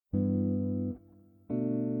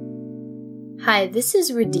Hi, this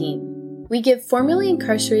is Redeem. We give formerly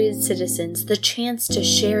incarcerated citizens the chance to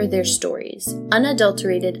share their stories,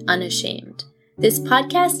 unadulterated, unashamed. This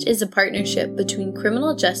podcast is a partnership between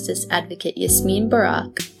criminal justice advocate Yasmin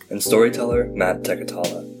Barak and storyteller Matt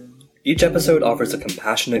Tekatala. Each episode offers a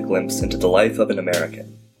compassionate glimpse into the life of an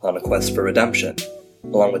American on a quest for redemption,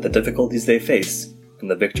 along with the difficulties they face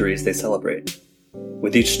and the victories they celebrate.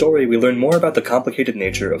 With each story, we learn more about the complicated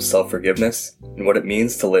nature of self-forgiveness and what it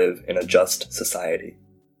means to live in a just society.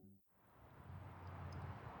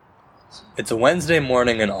 It's a Wednesday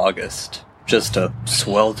morning in August, just a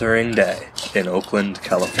sweltering day in Oakland,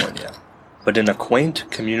 California. But in a quaint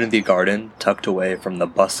community garden tucked away from the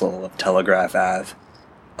bustle of Telegraph Ave,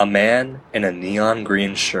 a man in a neon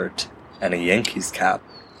green shirt and a Yankees cap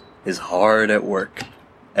is hard at work,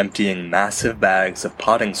 emptying massive bags of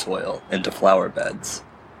potting soil into flower beds.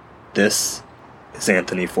 This is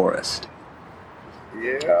Anthony Forrest.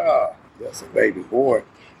 Yeah, that's a baby boy.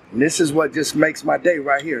 And this is what just makes my day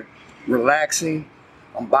right here. Relaxing.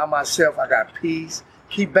 I'm by myself. I got peace.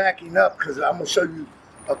 Keep backing up because I'm going to show you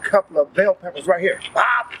a couple of bell peppers right here.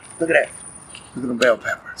 Bop! Look at that. Look at them bell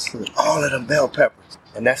peppers. Look at all of them bell peppers.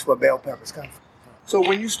 And that's where bell peppers come from. So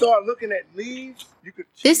when you start looking at leaves, you could...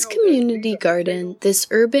 This community garden, this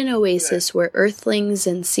urban oasis where earthlings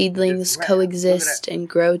and seedlings coexist and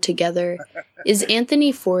grow together, is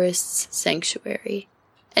Anthony Forrest's sanctuary.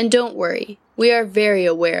 And don't worry, we are very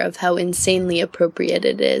aware of how insanely appropriate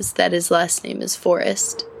it is that his last name is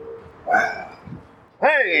Forrest. Wow.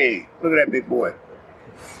 Hey, look at that big boy.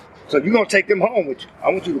 So you're going to take them home with you. I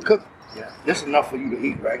want you to cook. Yeah, this is enough for you to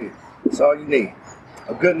eat right here. That's all you need.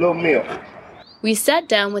 A good little meal. We sat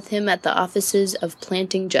down with him at the offices of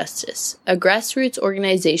Planting Justice, a grassroots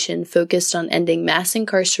organization focused on ending mass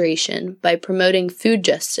incarceration by promoting food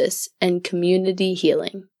justice and community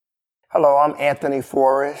healing. Hello, I'm Anthony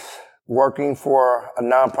Forrest, working for a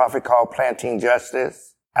nonprofit called Planting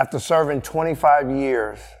Justice. After serving 25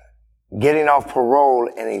 years, getting off parole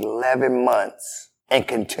in 11 months, and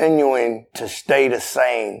continuing to stay the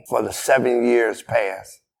same for the 7 years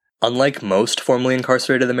past. Unlike most formerly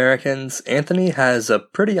incarcerated Americans, Anthony has a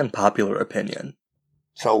pretty unpopular opinion.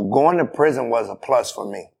 So going to prison was a plus for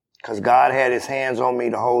me, because God had his hands on me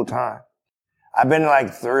the whole time. I've been in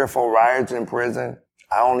like 3 or 4 riots in prison.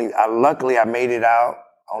 Luckily I made it out.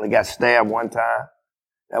 I only got stabbed one time.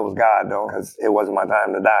 That was God though, because it wasn't my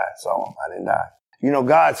time to die, so I didn't die. You know,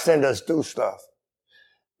 God sent us through stuff.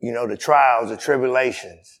 You know, the trials, the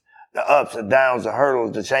tribulations, the ups, the downs, the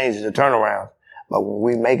hurdles, the changes, the turnarounds. But when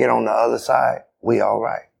we make it on the other side, we all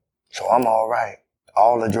right. So I'm all right.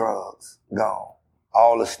 All the drugs, gone.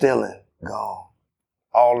 All the stealing, gone.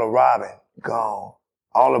 All the robbing, gone.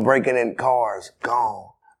 All the breaking in cars, gone.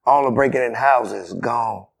 All the breaking in houses,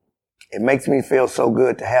 gone. It makes me feel so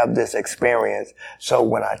good to have this experience. So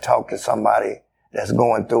when I talk to somebody that's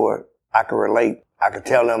going through it, I can relate. I can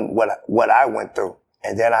tell them what I went through.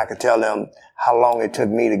 And then I could tell them how long it took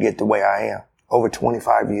me to get the way I am. Over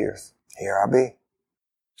 25 years. Here I be.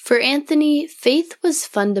 For Anthony, faith was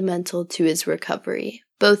fundamental to his recovery,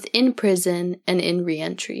 both in prison and in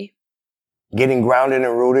reentry. Getting grounded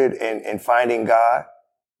and rooted and finding God,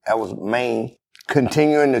 that was main.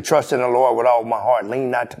 Continuing to trust in the Lord with all my heart, lean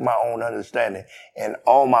not to my own understanding. In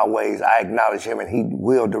all my ways, I acknowledge him and he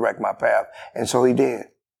will direct my path. And so he did.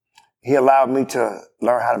 He allowed me to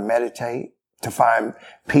learn how to meditate, to find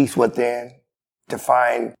peace within, to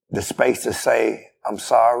find the space to say, I'm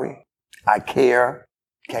sorry, I care,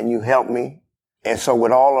 can you help me? And so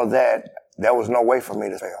with all of that, there was no way for me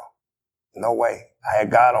to fail. No way. I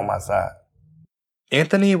had God on my side.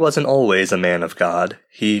 Anthony wasn't always a man of God.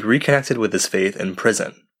 He reconnected with his faith in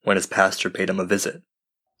prison when his pastor paid him a visit.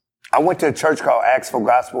 I went to a church called Acts for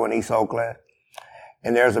Gospel in East Oakland,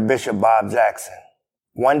 and there's a Bishop Bob Jackson.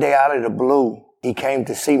 One day out of the blue, he came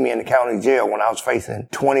to see me in the county jail when I was facing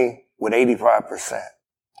 20 with 85%.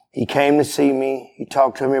 He came to see me. He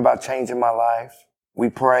talked to me about changing my life. We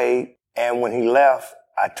prayed. And when he left,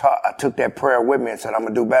 I took that prayer with me and said, I'm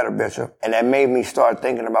going to do better, Bishop. And that made me start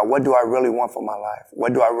thinking about what do I really want for my life?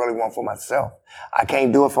 What do I really want for myself? I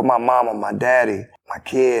can't do it for my mama, my daddy, my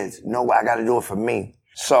kids. No, I got to do it for me.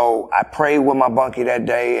 So I prayed with my bunkie that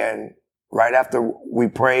day. And right after we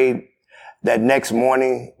prayed, that next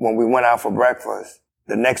morning when we went out for breakfast,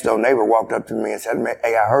 the next door neighbor walked up to me and said,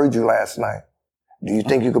 hey, I heard you last night. Do you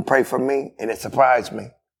think you could pray for me? And it surprised me.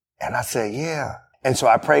 And I said, yeah. And so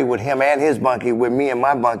I prayed with him and his bunkie, with me and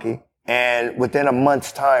my bunkie. And within a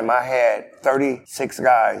month's time, I had 36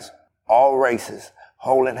 guys, all races,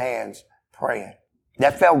 holding hands, praying.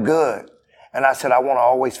 That felt good. And I said, I want to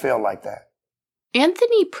always feel like that.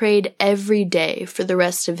 Anthony prayed every day for the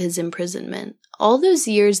rest of his imprisonment. All those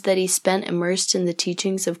years that he spent immersed in the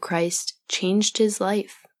teachings of Christ changed his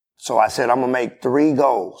life. So I said, I'm going to make 3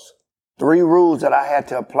 goals, 3 rules that I had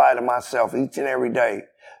to apply to myself each and every day.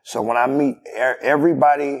 So when I meet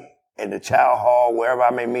everybody in the child hall, wherever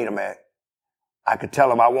I may meet them at, I could tell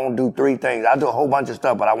them I won't do 3 things. I do a whole bunch of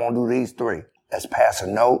stuff, but I won't do these 3. That's pass a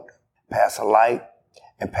note, pass a light,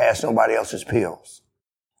 and pass nobody else's pills.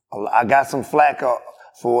 I got some flack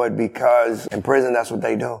for it because in prison, that's what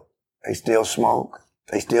they do. They still smoke.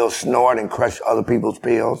 They still snort and crush other people's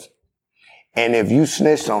pills. And if you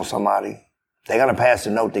snitched on somebody, they're going to pass a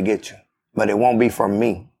note to get you. But it won't be from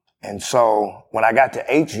me. And so when I got to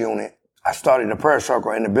H unit, I started a prayer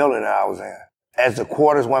circle in the building that I was in. As the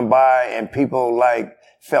quarters went by and people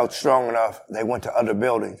felt strong enough, they went to other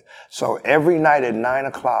buildings. So every night at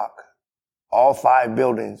 9:00, all 5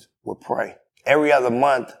 buildings would pray. Every other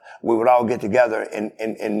month, we would all get together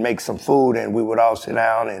and make some food, and we would all sit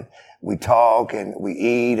down and we talk and we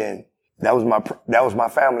eat, and that was my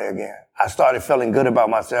family again. I started feeling good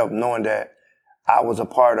about myself, knowing that I was a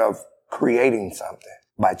part of creating something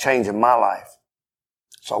by changing my life.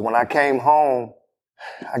 So when I came home,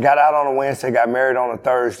 I got out on a Wednesday, got married on a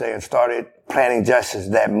Thursday, and started planning justice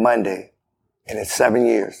that Monday. And it's 7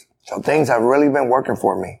 years. So things have really been working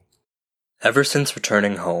for me. Ever since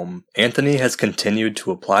returning home, Anthony has continued to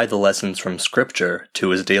apply the lessons from Scripture to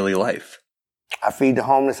his daily life. I feed the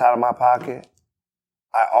homeless out of my pocket.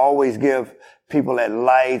 I always give people at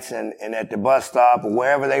lights and at the bus stop or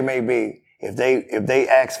wherever they may be, if they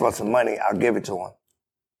ask for some money, I'll give it to them.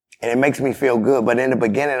 And it makes me feel good. But in the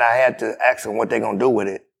beginning, I had to ask them what they're going to do with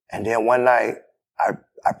it. And then one night,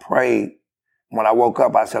 I prayed. When I woke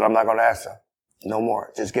up, I said, I'm not going to ask them no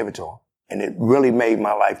more. Just give it to them. And it really made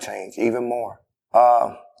my life change even more.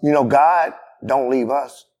 God don't leave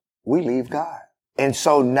us. We leave God. And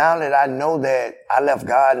so now that I know that I left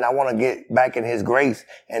God and I want to get back in his grace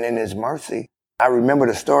and in his mercy, I remember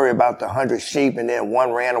the story about the 100 sheep and then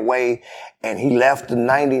one ran away and he left the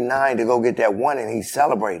 99 to go get that one and he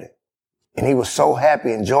celebrated. And he was so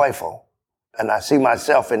happy and joyful. And I see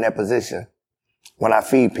myself in that position when I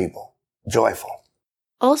feed people, joyful.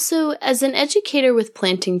 Also, as an educator with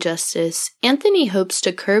Planting Justice, Anthony hopes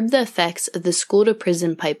to curb the effects of the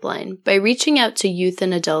school-to-prison pipeline by reaching out to youth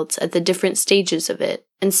and adults at the different stages of it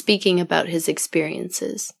and speaking about his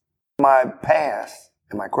experiences. My past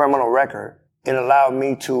and my criminal record, it allowed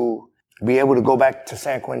me to be able to go back to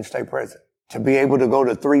San Quentin State Prison, to be able to go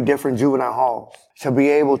to 3 different juvenile halls, to be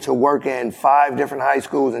able to work in 5 different high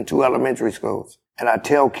schools and 2 elementary schools. And I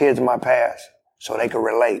tell kids my past so they can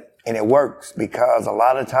relate. And it works because a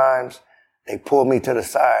lot of times they pull me to the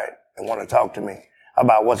side and want to talk to me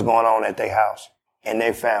about what's going on at their house and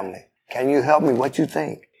their family. Can you help me? What you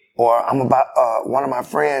think? Or I'm about, one of my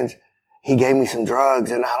friends, he gave me some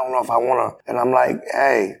drugs and I don't know if I want to. And I'm like,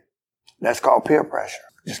 hey, that's called peer pressure.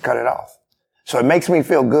 Just cut it off. So it makes me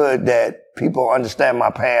feel good that people understand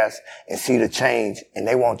my past and see the change and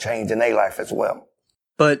they want change in their life as well.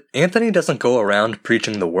 But Anthony doesn't go around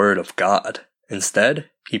preaching the word of God. Instead,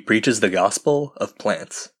 he preaches the gospel of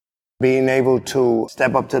plants. Being able to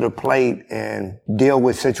step up to the plate and deal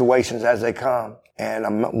with situations as they come.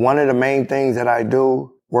 And one of the main things that I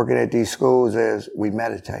do working at these schools is we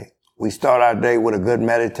meditate. We start our day with a good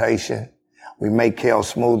meditation. We make kale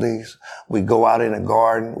smoothies. We go out in the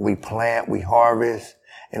garden. We plant, we harvest.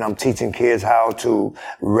 And I'm teaching kids how to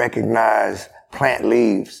recognize plant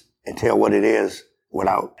leaves and tell what it is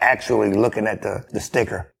without actually looking at the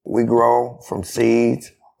sticker. We grow from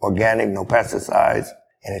seeds, organic, no pesticides,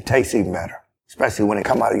 and it tastes even better, especially when it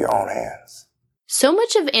comes out of your own hands. So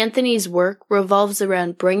much of Anthony's work revolves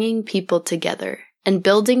around bringing people together and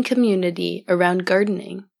building community around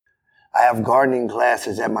gardening. I have gardening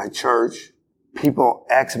classes at my church. People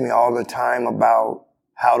ask me all the time about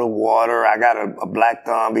how to water. I got a black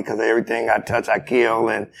thumb because everything I touch, I kill,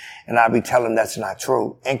 and I be telling them that's not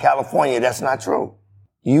true. In California, that's not true.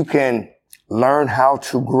 You can learn how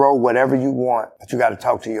to grow whatever you want, but you got to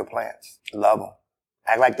talk to your plants. Love them.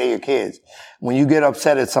 Act like they're your kids. When you get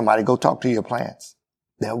upset at somebody, go talk to your plants.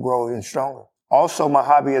 They'll grow even stronger. Also, my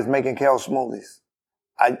hobby is making kale smoothies.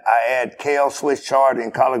 I add kale, Swiss chard,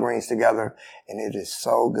 and collard greens together, and it is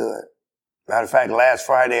so good. Matter of fact, last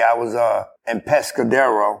Friday I was in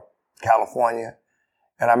Pescadero, California,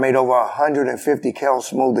 and I made over 150 kale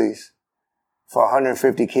smoothies for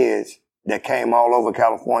 150 kids that came all over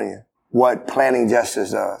California. What Planting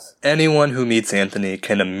Justice does. Anyone who meets Anthony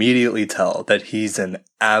can immediately tell that he's an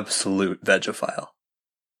absolute vegophile.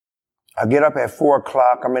 I get up at 4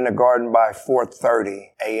 o'clock. I'm in the garden by 4:30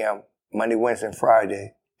 a.m. Monday, Wednesday, and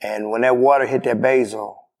Friday. And when that water hit that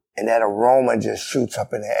basil and that aroma just shoots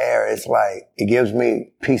up in the air, it's like, it gives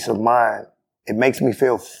me peace of mind. It makes me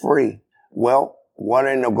feel free. Well, water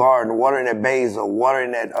in the garden, water in that basil, water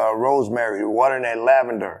in that rosemary, water in that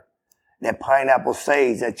lavender, that pineapple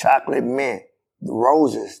sage, that chocolate mint, the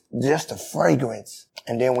roses, just the fragrance.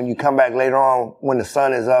 And then when you come back later on, when the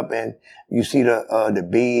sun is up and you see the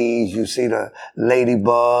bees, you see the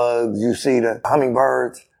ladybugs, you see the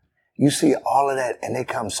hummingbirds, you see all of that and they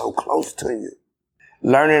come so close to you.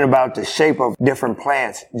 Learning about the shape of different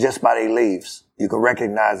plants just by their leaves, you can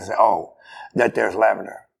recognize and say, oh, that there's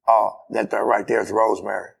lavender. Oh, that there right there is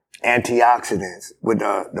rosemary. Antioxidants with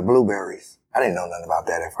the blueberries. I didn't know nothing about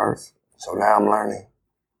that at first. So now I'm learning.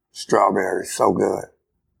 Strawberries, so good.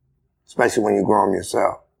 Especially when you grow them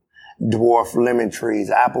yourself. Dwarf lemon trees,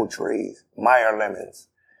 apple trees, Meyer lemons.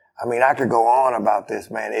 I mean, I could go on about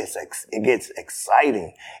this, man. It gets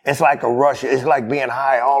exciting. It's like a rush. It's like being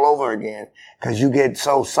high all over again because you get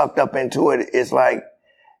so sucked up into it. It's like,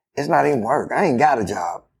 it's not even work. I ain't got a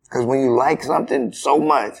job. Because when you like something so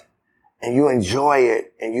much and you enjoy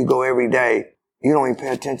it and you go every day, you don't even pay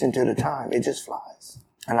attention to the time. It just flies.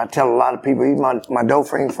 And I tell a lot of people, even my dope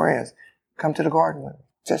friends, come to the garden with me.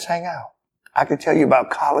 Just hang out. I can tell you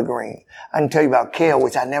about collard greens. I can tell you about kale,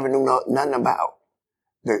 which I never knew nothing about.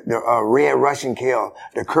 The red Russian kale,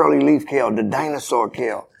 the curly leaf kale, the dinosaur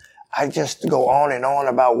kale. I just go on and on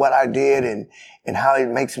about what I did and how it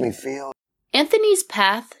makes me feel. Anthony's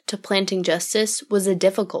path to planting justice was a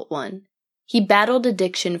difficult one. He battled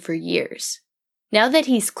addiction for years. Now that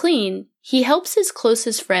he's clean, he helps his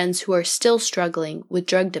closest friends who are still struggling with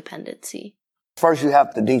drug dependency. First, you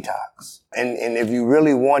have to detox. And if you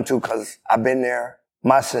really want to, because I've been there,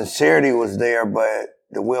 my sincerity was there, but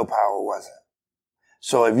the willpower wasn't.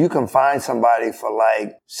 So if you can find somebody for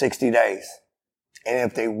like 60 days, and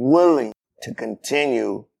if they're willing to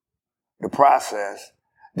continue the process,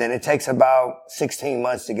 then it takes about 16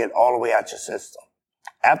 months to get all the way out your system.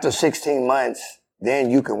 After 16 months, then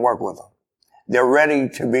you can work with them. They're ready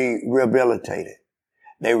to be rehabilitated.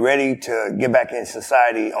 They're ready to get back in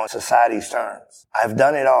society on society's terms. I've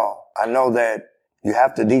done it all. I know that you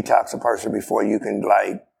have to detox a person before you can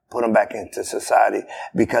like put them back into society,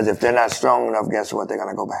 because if they're not strong enough, guess what? They're going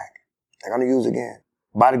to go back. They're going to use again.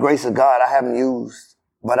 By the grace of God, I haven't used,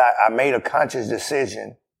 but I made a conscious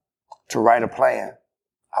decision to write a plan.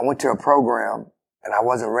 I went to a program and I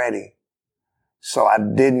wasn't ready. So I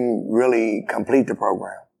didn't really complete the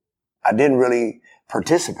program. I didn't really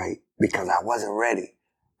participate because I wasn't ready.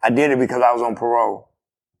 I did it because I was on parole.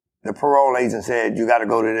 The parole agent said, you got to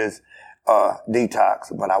go to this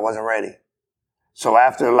detox, but I wasn't ready. So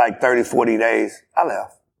after like 30, 40 days, I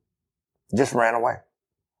left. Just ran away.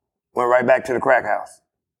 Went right back to the crack house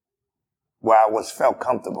where I felt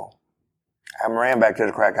comfortable. I haven't ran back to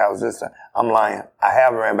the crack house this time. I'm lying. I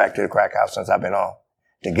haven't ran back to the crack house since I've been on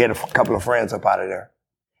to get a couple of friends up out of there.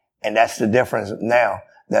 And that's the difference now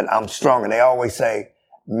that I'm strong. And they always say,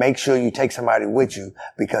 make sure you take somebody with you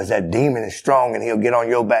because that demon is strong and he'll get on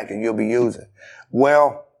your back and you'll be using.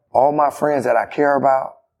 Well, all my friends that I care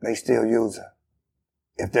about, they still using.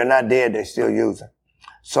 If they're not dead, they still using.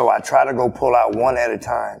 So I try to go pull out one at a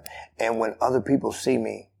time. And when other people see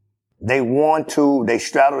me, they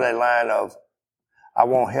straddle that line of, I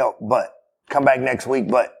won't help, but come back next week,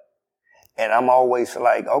 but. And I'm always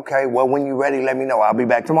like, okay, well, when you're ready, let me know. I'll be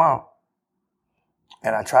back tomorrow.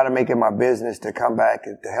 And I try to make it my business to come back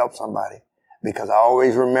and to help somebody because I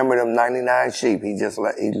always remember them 99 sheep.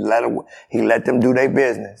 He let them do their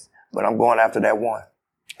business, but I'm going after that one.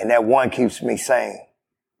 And that one keeps me sane.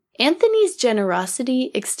 Anthony's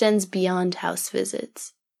generosity extends beyond house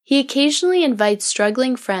visits. He occasionally invites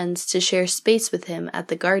struggling friends to share space with him at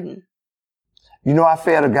the garden. You know, I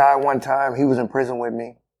fed a guy one time. He was in prison with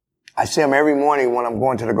me. I see him every morning when I'm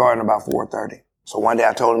going to the garden about 4:30. So one day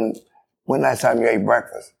I told him, when last time you ate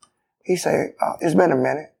breakfast? He said, it's been a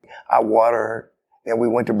minute. I watered, and we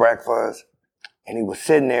went to breakfast, and he was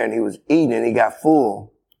sitting there, and he was eating, and he got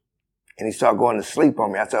full, and he started going to sleep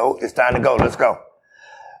on me. I said, oh, it's time to go. Let's go.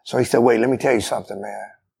 So he said, wait, let me tell you something, man.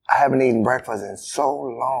 I haven't eaten breakfast in so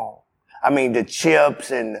long. I mean, the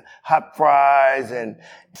chips and hot fries and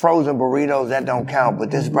frozen burritos, that don't count,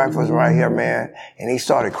 but this breakfast right here, man, and he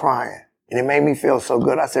started crying, and it made me feel so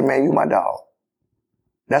good. I said, man, you my dog.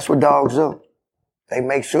 That's what dogs do. They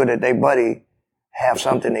make sure that their buddy have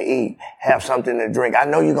something to eat, have something to drink. I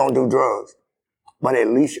know you're going to do drugs, but at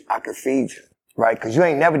least I could feed you, right? Because you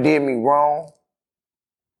ain't never did me wrong.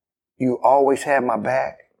 You always had my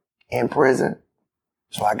back in prison,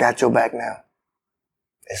 so I got your back now.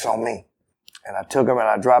 It's on me. And I took him and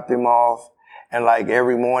I dropped him off. And like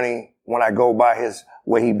every morning when I go by his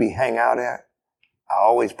where he be hang out at, I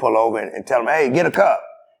always pull over and tell him, hey, get a cup,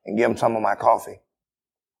 and give him some of my coffee.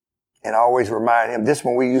 And I always remind him, this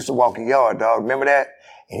when we used to walk the yard, dog. Remember that?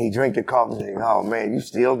 And he drink the coffee and say, oh man, you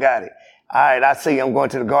still got it. All right, I see you. I'm going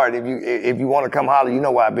to the garden. If you want to come holler, you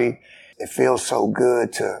know where I be. It feels so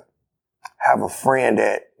good to have a friend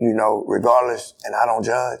that, regardless, and I don't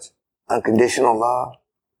judge, unconditional love,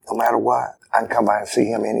 no matter what, I can come by and see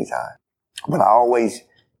him anytime. But I always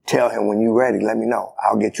tell him, when you're ready, let me know.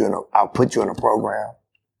 I'll put you in a program.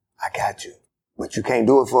 I got you. But you can't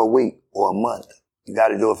do it for a week or a month. You got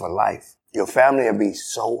to do it for life. Your family will be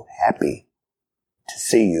so happy to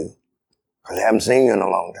see you because they haven't seen you in a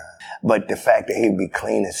long time. But the fact that he'd be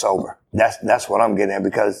clean and sober, that's what I'm getting at,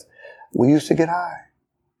 because we used to get high.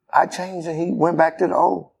 I changed and he went back to the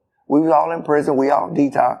old. We was all in prison. We all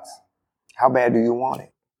detox. How bad do you want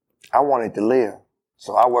it? I wanted to live.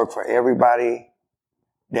 So I work for everybody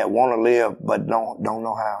that want to live but don't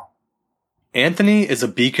know how. Anthony is a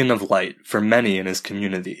beacon of light for many in his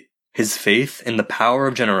community. His faith in the power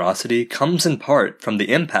of generosity comes in part from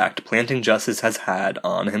the impact Planting Justice has had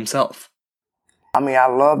on himself. I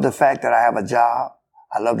love the fact that I have a job.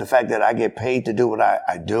 I love the fact that I get paid to do what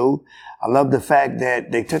I do. I love the fact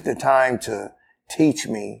that they took the time to teach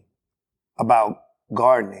me about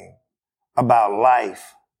gardening, about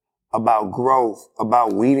life, about growth,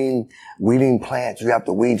 about weeding plants. You have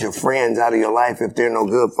to weed your friends out of your life if they're no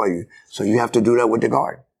good for you. So you have to do that with the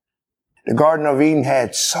garden. The Garden of Eden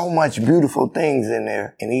had so much beautiful things in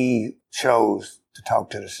there, and Eve chose to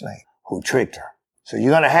talk to the snake who tricked her. So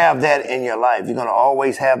you're going to have that in your life. You're going to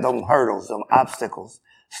always have them hurdles, them obstacles,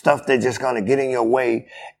 stuff that's just going to get in your way.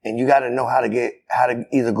 And you got to know how to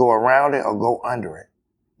either go around it or go under it.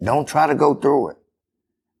 Don't try to go through it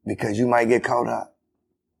because you might get caught up.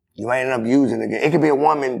 You might end up using it again. It could be a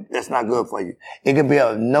woman that's not good for you. It could be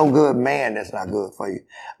a no good man that's not good for you.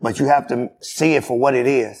 But you have to see it for what it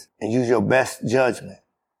is and use your best judgment.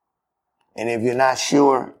 And if you're not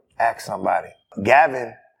sure, ask somebody.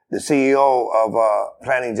 Gavin, the CEO of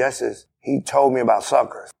Planting Justice, he told me about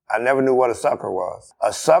suckers. I never knew what a sucker was.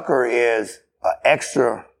 A sucker is an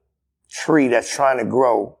extra tree that's trying to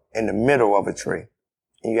grow in the middle of a tree.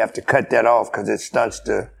 And you have to cut that off because it stunts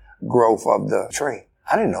the growth of the tree.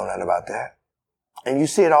 I didn't know nothing about that. And you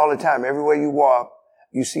see it all the time. Everywhere you walk,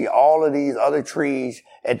 you see all of these other trees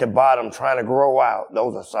at the bottom trying to grow out.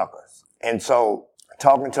 Those are suckers. And so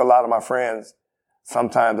talking to a lot of my friends,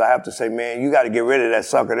 sometimes I have to say, man, you got to get rid of that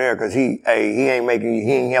sucker there because he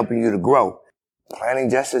ain't helping you to grow. Planting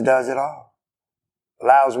Justice does it all.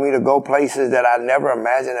 Allows me to go places that I never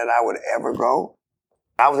imagined that I would ever go.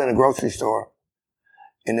 I was in a grocery store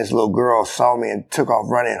and this little girl saw me and took off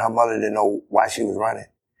running. Her mother didn't know why she was running.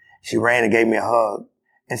 She ran and gave me a hug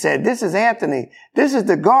and said, this is Anthony. This is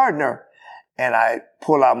the gardener. And I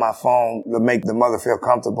pull out my phone to make the mother feel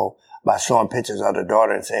comfortable by showing pictures of the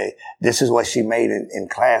daughter and say, this is what she made in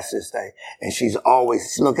class this day. And she's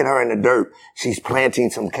always, look at her in the dirt. She's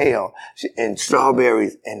planting some kale and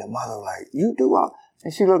strawberries. And the mother like, you do all?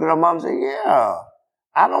 And she looked at her mom and said, yeah,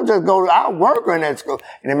 I don't just go, I work in that school.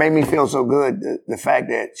 And it made me feel so good, the fact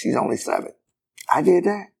that she's only 7. I did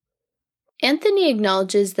that. Anthony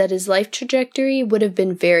acknowledges that his life trajectory would have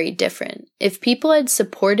been very different if people had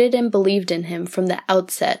supported and believed in him from the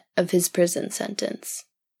outset of his prison sentence.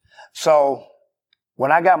 So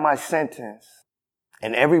when I got my sentence,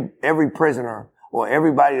 and every prisoner or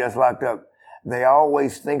everybody that's locked up, they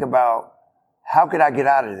always think about, how could I get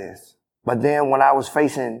out of this? But then when I was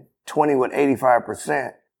facing 20 with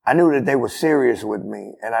 85%, I knew that they were serious with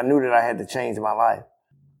me, and I knew that I had to change my life.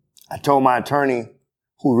 I told my attorney,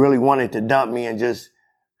 who really wanted to dump me and just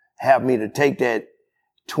have me to take that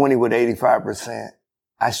 20 with 85%,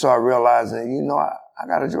 I started realizing, I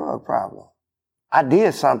got a drug problem. I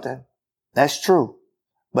did something. That's true.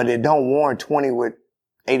 But it don't warrant 20 with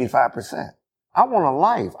 85%. I want a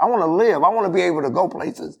life. I want to live. I want to be able to go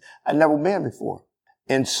places I've never been before.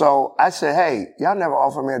 And so I said, hey, y'all never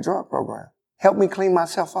offered me a drug program. Help me clean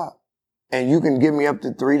myself up. And you can give me up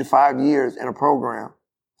to 3 to 5 years in a program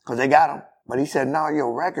because they got them. But he said, no,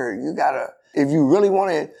 your record, if you really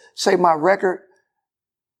want to say my record,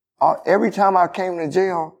 every time I came to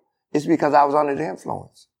jail, it's because I was under the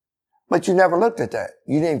influence. But you never looked at that.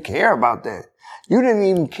 You didn't care about that. You didn't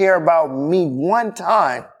even care about me one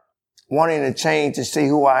time wanting to change to see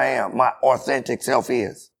who I am, my authentic self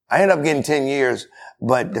is. I ended up getting 10 years,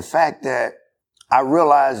 but the fact that I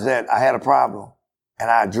realized that I had a problem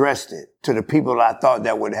and I addressed it to the people that I thought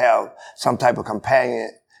that would have some type of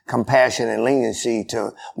compassion and leniency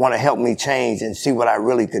to want to help me change and see what I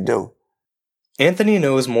really could do. Anthony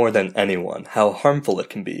knows more than anyone how harmful it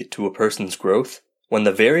can be to a person's growth when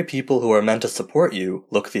the very people who are meant to support you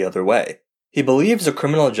look the other way. He believes a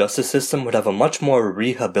criminal justice system would have a much more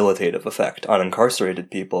rehabilitative effect on incarcerated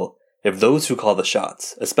people if those who call the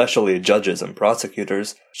shots, especially judges and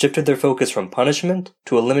prosecutors, shifted their focus from punishment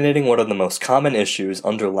to eliminating one of the most common issues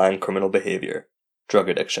underlying criminal behavior, drug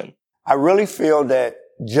addiction. I really feel that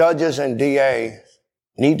judges and DAs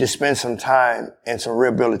need to spend some time in some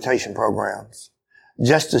rehabilitation programs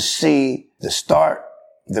just to see the start,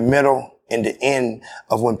 the middle, and the end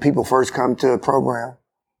of when people first come to a program,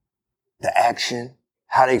 the action,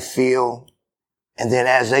 how they feel, and then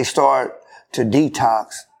as they start to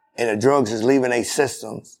detox and the drugs is leaving their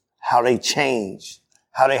systems, how they change,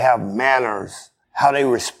 how they have manners, how they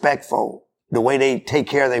respectful, the way they take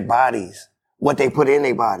care of their bodies, what they put in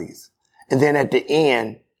their bodies. And then at the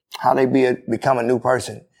end, how they become a new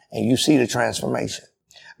person, and you see the transformation.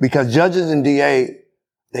 Because judges and DA,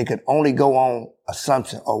 they could only go on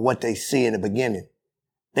assumption or what they see in the beginning.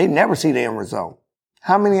 They never see the end result.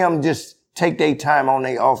 How many of them just take their time on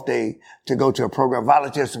their off day to go to a program,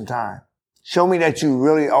 volunteer some time? Show me that you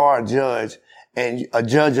really are a judge, and a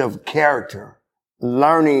judge of character,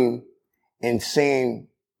 learning and seeing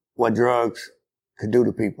what drugs could do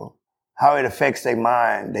to people, how it affects their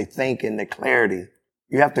mind, their thinking, their clarity.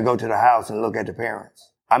 You have to go to the house and look at the parents.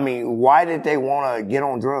 I mean, why did they want to get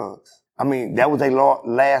on drugs? I mean, that was their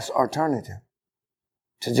last alternative,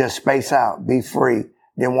 to just space out, be free,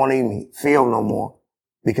 didn't want to even feel no more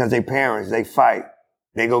because their parents, they fight,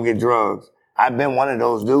 they go get drugs. I've been one of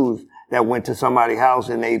those dudes that went to somebody's house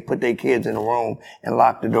and they put their kids in a room and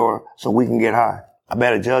locked the door so we can get high. I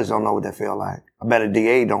bet a judge don't know what that feel like. I bet a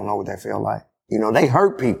DA don't know what that feel like. You know, they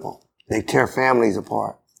hurt people. They tear families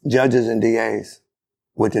apart. Judges and DAs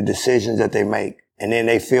with the decisions that they make. And then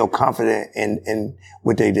they feel confident in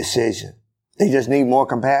with their decision. They just need more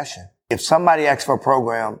compassion. If somebody asks for a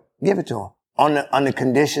program, give it to them on the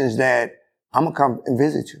conditions that I'm going to come and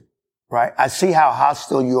visit you. Right? I see how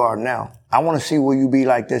hostile you are now. I want to see will you be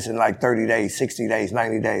like this in like 30 days, 60 days,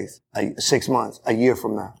 90 days, 6 months, a year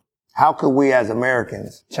from now. How could we as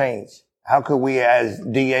Americans change? How could we as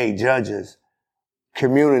DA, judges,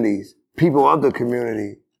 communities, people of the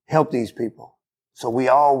community help these people? So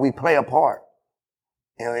we play a part.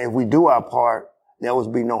 And if we do our part, there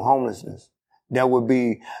would be no homelessness. There would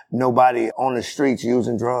be nobody on the streets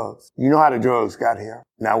using drugs. You know how the drugs got here.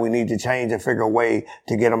 Now we need to change and figure a way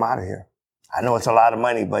to get them out of here. I know it's a lot of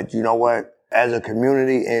money, but you know what? As a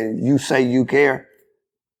community, and you say you care,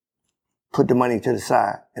 put the money to the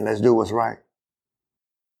side and let's do what's right.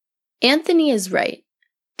 Anthony is right.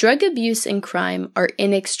 Drug abuse and crime are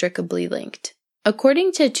inextricably linked.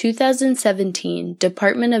 According to a 2017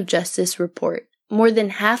 Department of Justice report, more than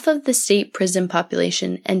half of the state prison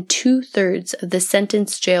population and 2/3 of the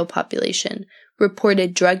sentenced jail population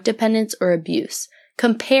reported drug dependence or abuse,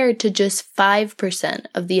 compared to just 5%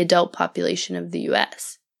 of the adult population of the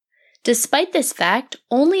U.S. Despite this fact,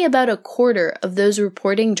 only about a quarter of those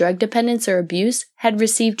reporting drug dependence or abuse had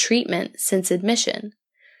received treatment since admission.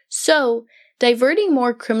 So, diverting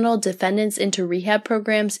more criminal defendants into rehab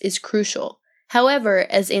programs is crucial. However,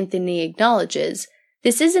 as Anthony acknowledges,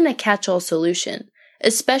 this isn't a catch-all solution,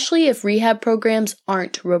 especially if rehab programs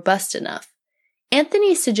aren't robust enough.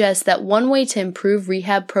 Anthony suggests that one way to improve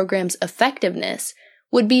rehab programs' effectiveness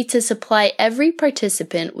would be to supply every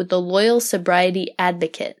participant with a loyal sobriety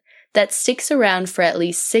advocate that sticks around for at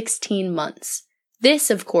least 16 months. This,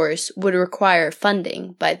 of course, would require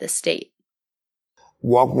funding by the state.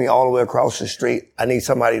 Walk me all the way across the street. I need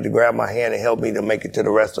somebody to grab my hand and help me to make it to the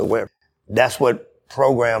rest of the way. That's what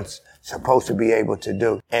programs supposed to be able to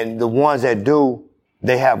do. And the ones that do,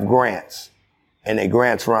 they have grants, and their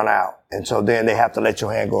grants run out. And so then they have to let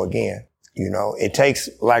your hand go again. You know, it takes,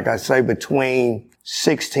 like I say, between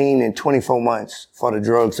 16 and 24 months for the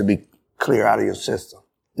drugs to be clear out of your system.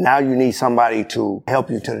 Now you need somebody to help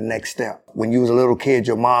you to the next step. When you was a little kid,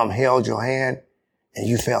 your mom held your hand and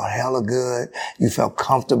you felt hella good. You felt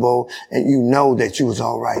comfortable and you know that you was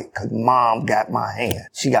all right because mom got my hand.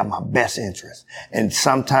 She got my best interest. And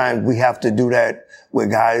sometimes we have to do that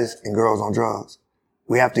with guys and girls on drugs.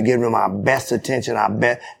 We have to give them our best attention, our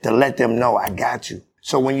best, to let them know I got you.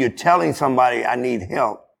 So when you're telling somebody I need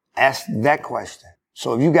help, ask that question.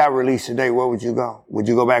 So if you got released today, where would you go? Would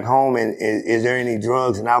you go back home and is there any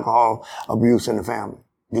drugs and alcohol abuse in the family?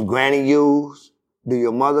 Do granny use? Do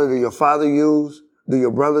your mother, do your father use? Do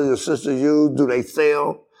your brothers, your sisters use? Do they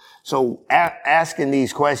sell? So asking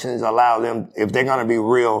these questions allow them, if they're going to be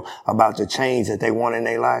real about the change that they want in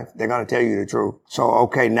their life, they're going to tell you the truth. So,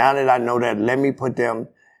 okay, now that I know that, let me put them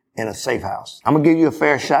in a safe house. I'm going to give you a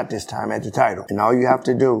fair shot this time at the title. And all you have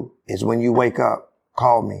to do is when you wake up,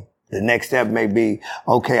 call me. The next step may be,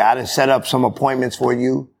 okay, I done set up some appointments for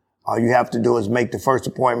you. All you have to do is make the first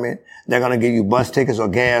appointment. They're going to give you bus tickets or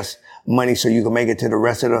gas money so you can make it to the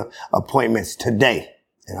rest of the appointments today.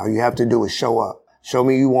 And all you have to do is show up. Show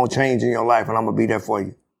me you want change in your life, and I'm going to be there for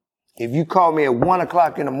you. If you call me at 1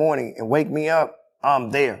 o'clock in the morning and wake me up,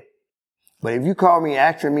 I'm there. But if you call me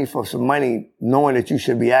asking me for some money, knowing that you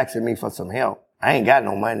should be asking me for some help, I ain't got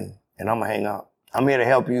no money, and I'm going to hang up. I'm here to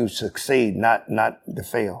help you succeed, not to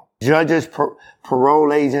fail. Judges,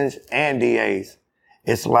 parole agents, and DAs.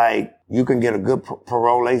 It's like you can get a good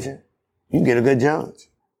parole agent, you can get a good judge.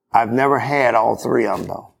 I've never had all three of them,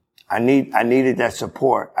 though. I needed that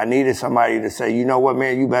support. I needed somebody to say, you know what,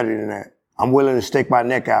 man, you better than that. I'm willing to stick my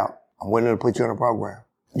neck out. I'm willing to put you in a program.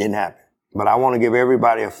 Didn't happen. But I want to give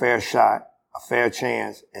everybody a fair shot, a fair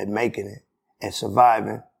chance at making it and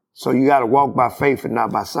surviving. So you got to walk by faith and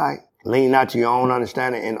not by sight. Lean not to your own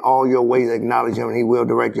understanding. In all your ways acknowledge him and he will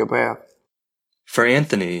direct your path. For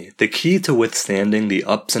Anthony, the key to withstanding the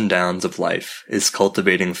ups and downs of life is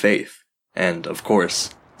cultivating faith and, of course,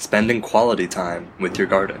 spending quality time with your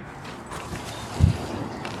garden.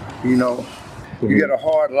 You know, you get a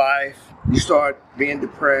hard life, you start being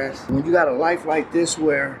depressed. When you got a life like this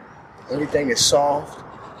where everything is soft,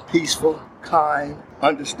 peaceful, kind,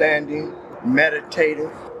 understanding,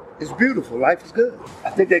 meditative, it's beautiful. Life is good.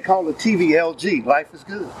 I think they call it TVLG, life is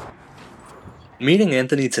good. Meeting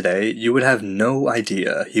Anthony today, you would have no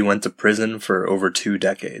idea he went to prison for over 2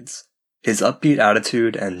 decades. His upbeat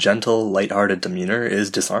attitude and gentle, lighthearted demeanor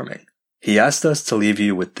is disarming. He asked us to leave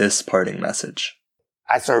you with this parting message.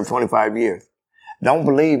 I served 25 years. Don't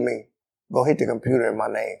believe me? Go hit the computer in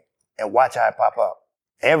my name and watch how it pop up.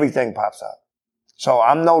 Everything pops up. So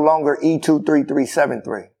I'm no longer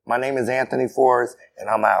E23373. My name is Anthony Forrest, and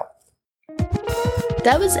I'm out.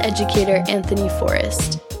 That was educator Anthony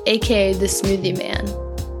Forrest, aka the Smoothie Man.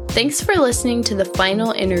 Thanks for listening to the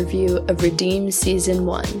final interview of Redeem Season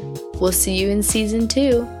 1. We'll see you in Season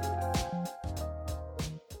 2.